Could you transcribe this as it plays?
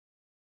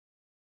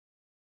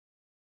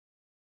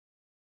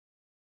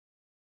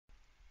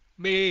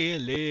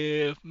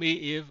Believe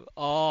me if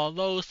all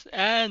those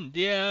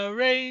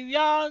endearing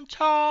young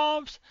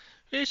charms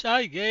which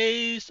I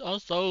gaze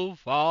on so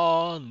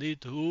fondly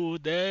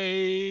today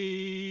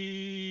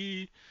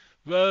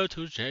were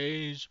to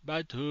change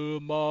by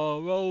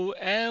tomorrow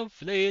and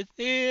fleet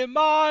in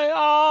my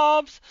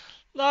arms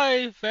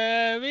like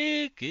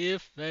fairy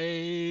gift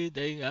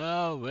fading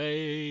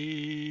away.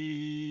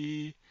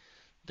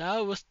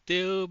 Thou wilt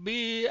still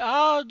be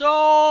our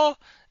door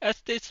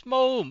as this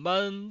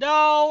moment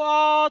thou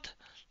art.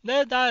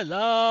 Let thy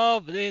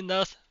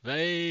loveliness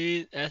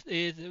fade as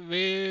it will,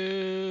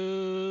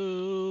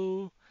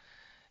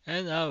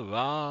 and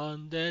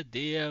around the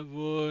dear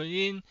wound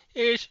in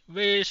each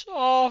wish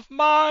of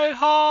my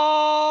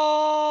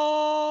heart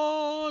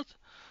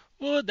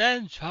would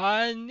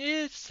entwine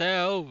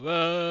itself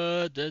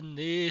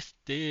verdantly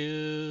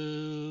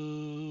still.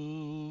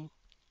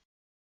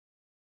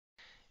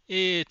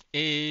 It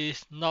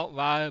is not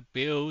while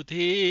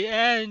beauty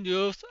and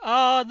youth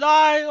are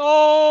thy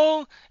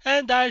own,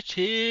 and thy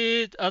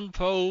cheek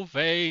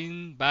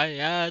unprofaned by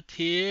a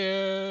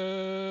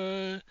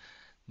tear,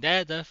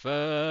 that the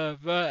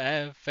fervor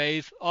and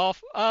faith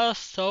of a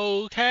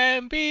soul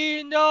can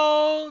be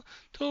known,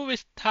 to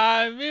which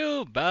time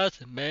will but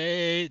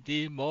make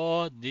thee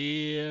more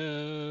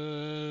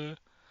dear.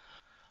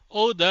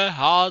 Oh, the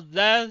heart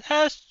that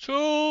has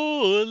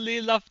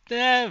truly loved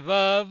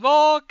never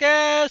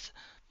forgets,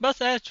 but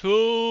as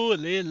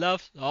truly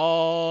loves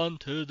on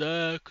to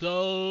the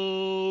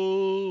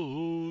close.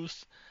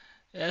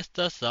 As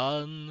the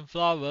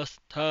sunflowers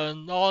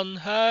turn on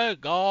her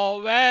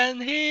god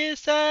when he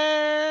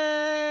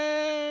says,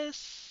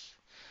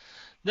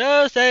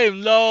 the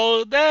same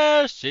look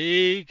that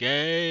she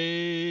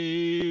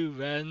gave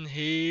when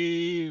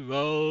he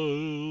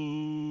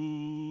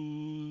rose.